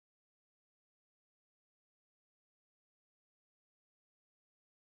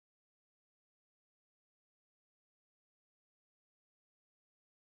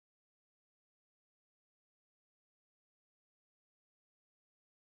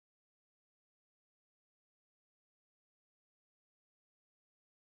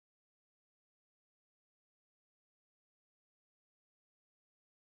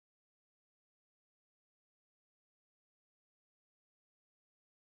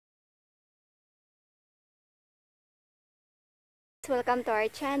welcome to our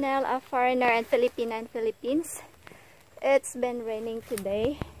channel, A Foreigner and Filipina and Philippines. It's been raining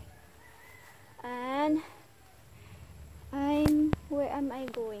today. And where am I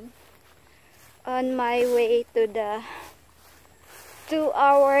going? On my way to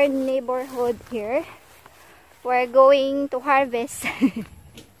our neighborhood here. We're going to harvest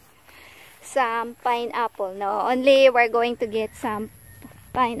some pineapple. No, only we're going to get some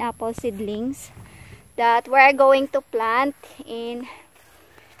pineapple seedlings that we're going to plant in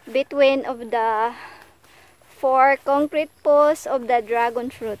between of the 4 concrete posts of the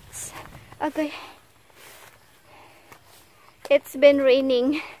dragon fruits. Okay, it's been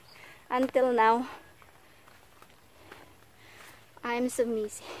raining until now. I'm so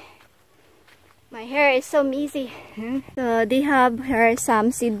messy. My hair is so messy. So they have here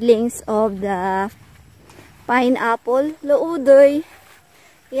some seedlings of the pineapple. Luudoy.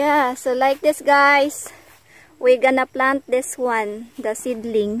 Yeah, so like this, guys, we're gonna plant this one, the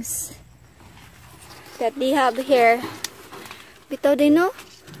seedlings that they have here. Bitaw din, no?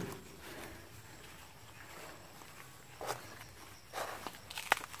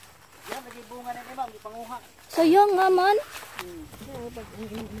 So yung nga man.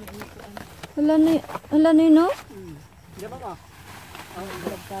 Wala na yun, no?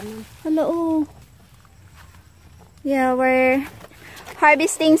 Wala, oh. Yeah, we're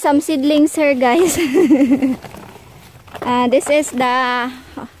harvesting some seedlings here, guys. This is the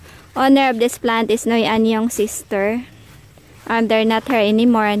owner of this plant is Noy Anyong sister. They're not here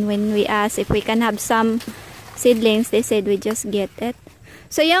anymore, and when we asked if we can have some seedlings, they said we just get it.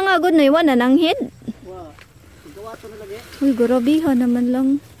 So yung good Noy, wala nang hid. Uy, garabihan naman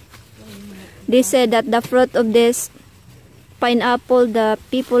lang. They said that the fruit of this pineapple, the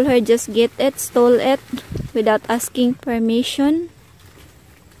people here just get it, stole it without asking permission.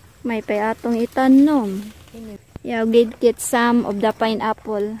 May payatong itanom. Yeah, we get some of the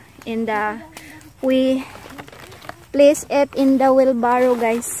pineapple in the, we place it in the wheelbarrow,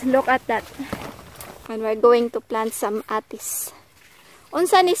 guys. Look at that. And we're going to plant some atis.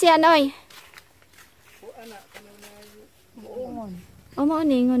 Unsa ni siya, Noy? Buongon. O,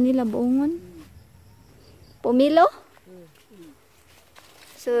 maaningon nila buongon. Pomelo?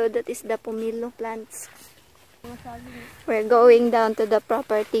 So that is the pomelo plants. We're going down to the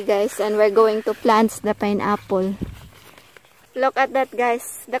property, guys, and we're going to plant the pineapple. Look at that,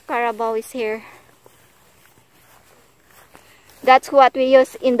 guys. The carabao is here. That's what we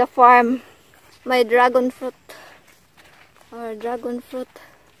use in the farm. My dragon fruit. Or dragon fruit.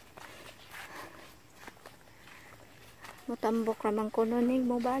 Mutambok ramang ko nunig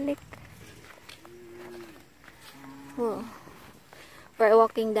mo balik. Oh. We're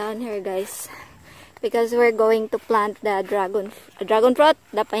walking down here, guys, because we're going to plant the dragon fruit,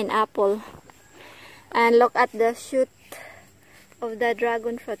 the pineapple. And look at the shoot of the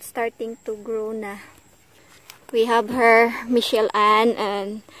dragon fruit starting to grow na. We have her, Michelle Ann,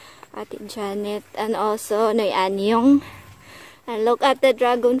 and Ate Janet, and also Noy Anyong. And look at the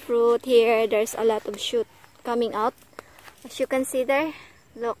dragon fruit here. There's a lot of shoot coming out. As you can see there,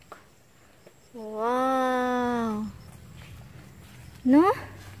 look. Wow. No?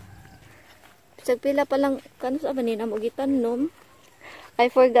 Pila pa lang kano sa banin ang ugitan, no? I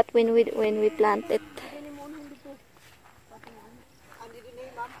forgot when we plant it.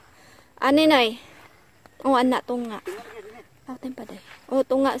 Ani nay? Oh, ana tunga. Aw tempa day. Oh,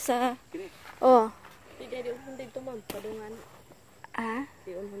 tunga sa. Oh. Di unhon dito ma'am, padungan. Ah?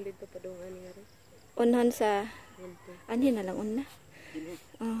 Di unhon dito padungan nga rin. Unhon sa ani na lang unna.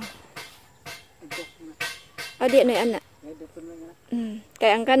 Oh. Adi na ana.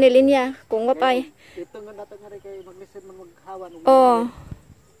 Kaya ang kanilin niya, kung wapay. Ito nga nato nga rin kayo mag-listen maghawan. Oo.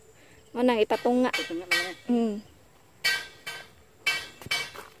 Manang ipatunga.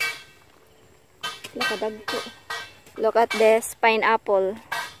 Look at this pineapple.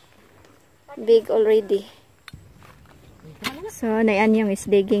 Big already. So, Anyong is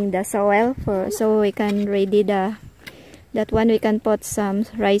digging the soil so we can ready that one we can put some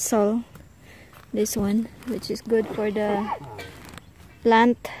risol. This one, which is good for the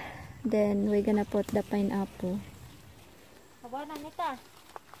plant. Then we're gonna put the pineapple.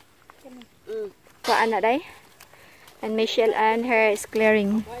 Paana day? And Michelle and her is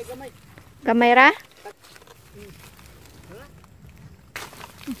clearing. Gamay ra?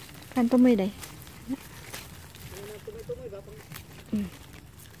 Kanto mo day?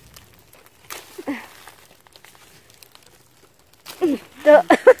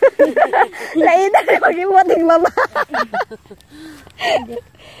 Lain na mag-iwating mama.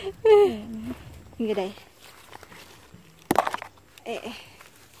 Gede.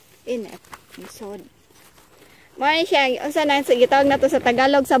 Inat. Isod. Mao siya, unsa na sige tawag na to sa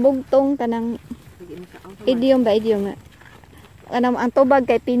Tagalog sa bugtong kanang idiom ba idiom nga. Kanang ang tubag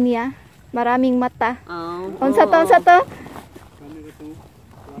kay pinya, maraming mata. Unsa to unsa to?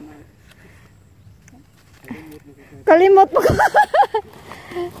 Kalimot mo ko.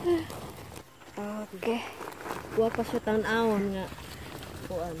 Okay. Kuha pa siya tan-awon nga.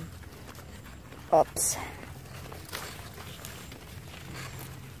 Kuan. Oops.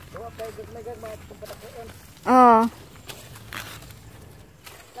 Oh.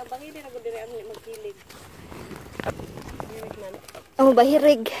 Nabangin din ako dire ang magkilig. Oh,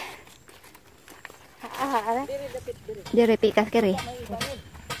 bahirig. Dire dapit dire. Dire pikas kiri.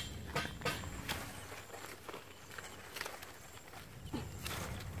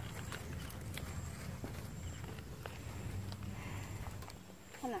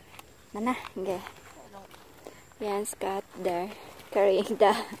 Mana, okay. Yan, Scott there, carrying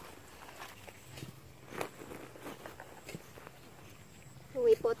the...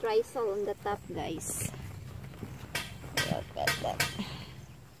 We put risol on the top, guys. Look at that.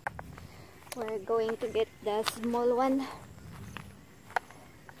 We're going to get the small one.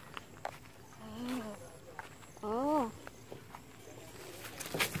 Oh.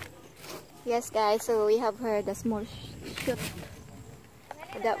 Yes, guys, so we have here the small shoot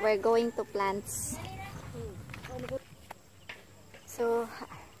that we're going to plant. So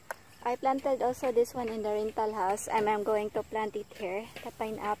I planted also this one in the rental house, and I'm going to plant it here, the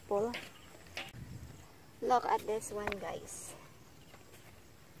pineapple. Look at this one, guys.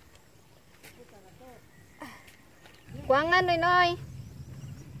 Kuangan noy.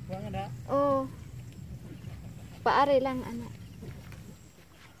 Kuangan na. Oh. Paari lang ana.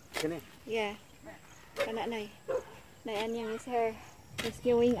 Kani. Yeah. Kana noy. Nayan yang is her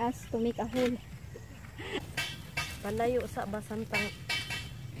rescuing us to make a hole. Palayo sa basantang.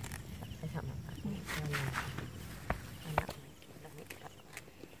 Ay sama.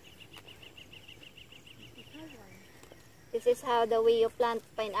 This is how the way you plant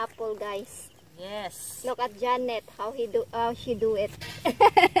pineapple, guys. Yes. Look at Janet, how she do it.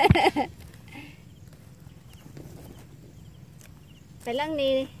 Kailang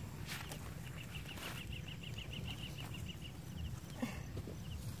ni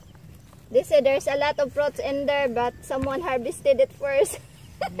They said there's a lot of fruits in there, but someone harvested it first.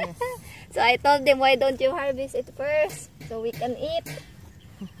 Yes. So I told them, why don't you harvest it first so we can eat?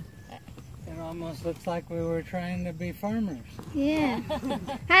 It almost looks like we were trying to be farmers. Yeah.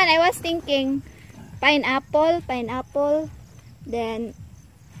 Han, I was thinking pineapple, then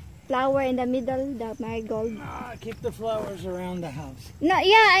flower in the middle, the marigold. Keep the flowers around the house. No,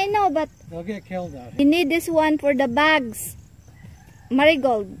 yeah, I know, but They'll get killed out we here. need this one for the bags.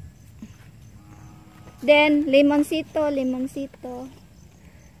 Marigold. Then limoncito.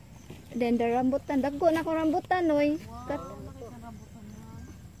 Then the rambutan. Dagko na ko rambutan, oy.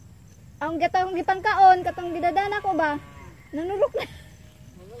 Ang gatong gipangkaon, katong gidadana ko ba? Nanulok na.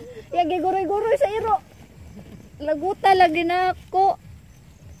 Ya giguroy-guroy sa iro. Laguta lagi na ko.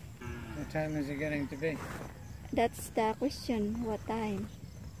 What time is it getting to be? That's the question. What time?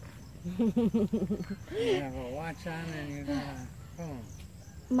 You have a watch on and you got a phone.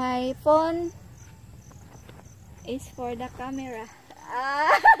 My phone is for the camera.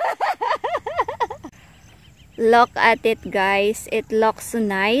 Look at it, guys. It looks so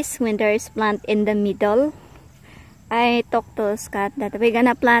nice when there is plant in the middle. I talked to Scott that we're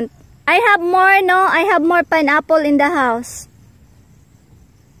gonna plant. I have more, no? I have more pineapple in the house.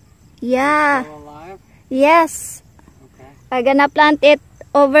 Yeah. Still alive? Yes. Okay. I'm gonna plant it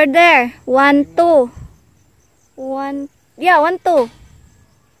over there. 1, 2. 1. Yeah, 1, 2.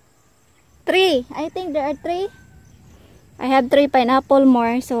 3. I think there are 3. I have 3 pineapple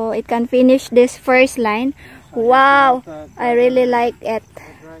more, so it can finish this first line. Wow, I really like it. The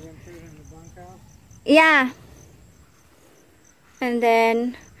dragon fruit in the bunkhouse? Yeah. And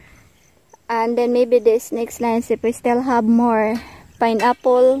then maybe this next line, if we still have more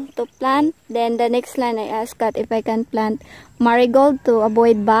pineapple to plant, then the next line I asked God if I can plant marigold to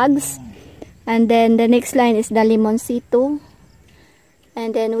avoid bugs. And then the next line is the limoncito.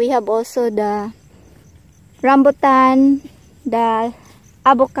 And then we have also the rambutan, the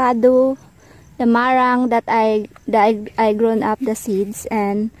avocado, the marang that I grown up the seeds,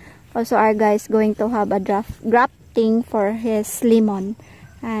 and also our guy is going to have a grafting for his lemon,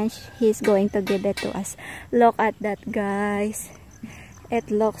 and he's going to give it to us. Look at that, guys.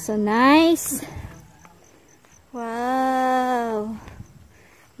 It looks so nice. Wow.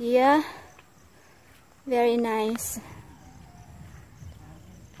 Yeah. Very nice.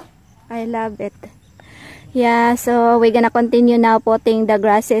 I love it. Yeah, so we're gonna continue now putting the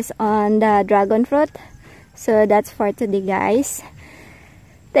grasses on the dragon fruit. So that's for today, guys.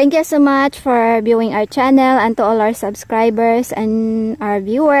 Thank you so much for viewing our channel, and to all our subscribers and our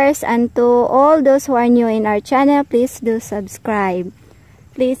viewers, and to all those who are new in our channel, please do subscribe.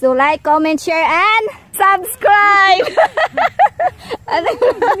 Please do like, comment, share, and subscribe.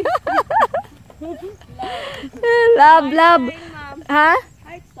 Love. Huh?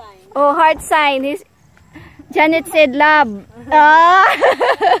 Heart sign. Oh, heart sign. Janet said love. Ah.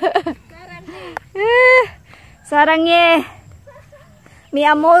 Sarangye. Mi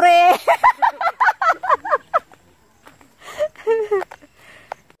amore.